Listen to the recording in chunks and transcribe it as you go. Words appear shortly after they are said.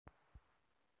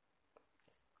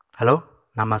Halo,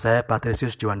 nama saya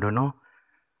Patrisius Juwandono.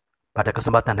 Pada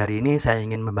kesempatan hari ini saya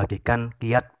ingin membagikan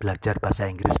kiat belajar bahasa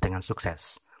Inggris dengan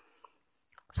sukses.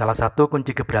 Salah satu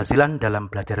kunci keberhasilan dalam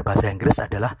belajar bahasa Inggris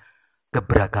adalah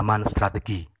keberagaman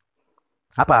strategi.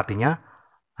 Apa artinya?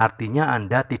 Artinya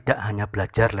Anda tidak hanya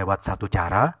belajar lewat satu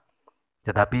cara,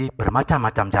 tetapi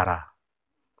bermacam-macam cara.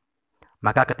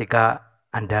 Maka ketika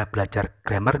Anda belajar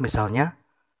grammar misalnya,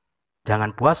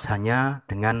 jangan puas hanya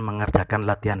dengan mengerjakan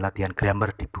latihan-latihan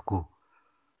grammar di buku.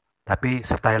 Tapi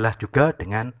sertailah juga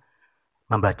dengan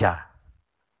membaca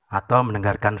atau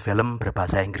mendengarkan film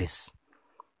berbahasa Inggris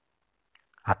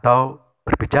atau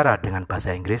berbicara dengan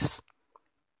bahasa Inggris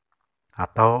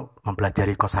atau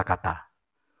mempelajari kosakata.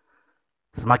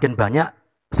 Semakin banyak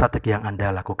strategi yang Anda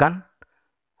lakukan,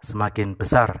 semakin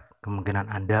besar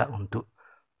kemungkinan Anda untuk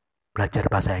belajar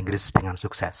bahasa Inggris dengan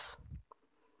sukses.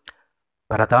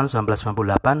 Pada tahun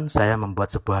 1998, saya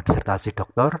membuat sebuah disertasi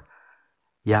doktor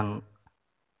yang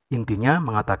intinya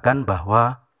mengatakan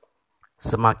bahwa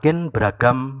semakin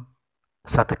beragam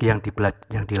strategi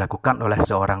yang dilakukan oleh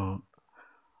seorang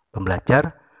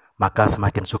pembelajar, maka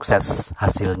semakin sukses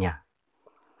hasilnya.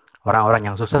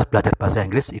 Orang-orang yang sukses belajar bahasa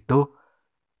Inggris itu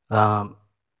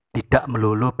tidak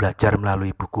melulu belajar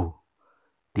melalui buku,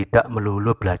 tidak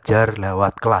melulu belajar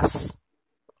lewat kelas,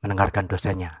 mendengarkan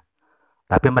dosennya.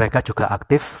 Tapi mereka juga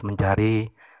aktif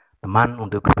mencari teman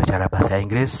untuk berbicara bahasa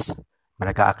Inggris,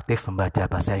 mereka aktif membaca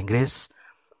bahasa Inggris,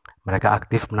 mereka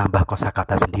aktif menambah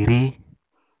kosakata sendiri,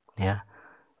 ya.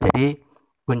 Jadi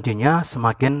kuncinya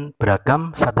semakin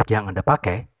beragam strategi yang Anda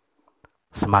pakai,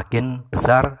 semakin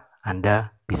besar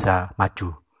Anda bisa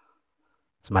maju.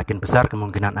 Semakin besar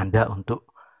kemungkinan Anda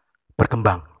untuk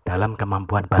berkembang dalam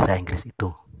kemampuan bahasa Inggris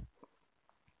itu.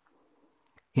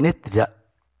 Ini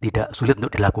tidak sulit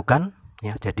untuk dilakukan,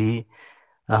 ya. Jadi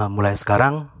mulai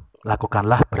sekarang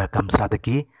lakukanlah beragam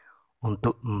strategi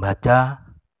untuk membaca,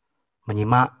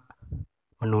 menyimak,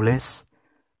 menulis,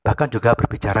 bahkan juga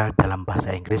berbicara dalam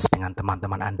bahasa Inggris dengan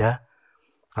teman-teman Anda,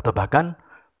 atau bahkan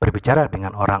berbicara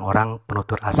dengan orang-orang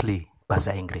penutur asli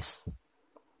bahasa Inggris.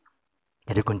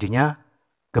 Jadi kuncinya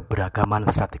keberagaman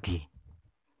strategi.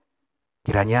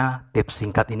 Kiranya tips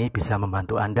singkat ini bisa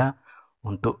membantu Anda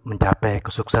untuk mencapai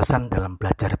kesuksesan dalam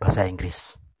belajar bahasa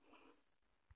Inggris.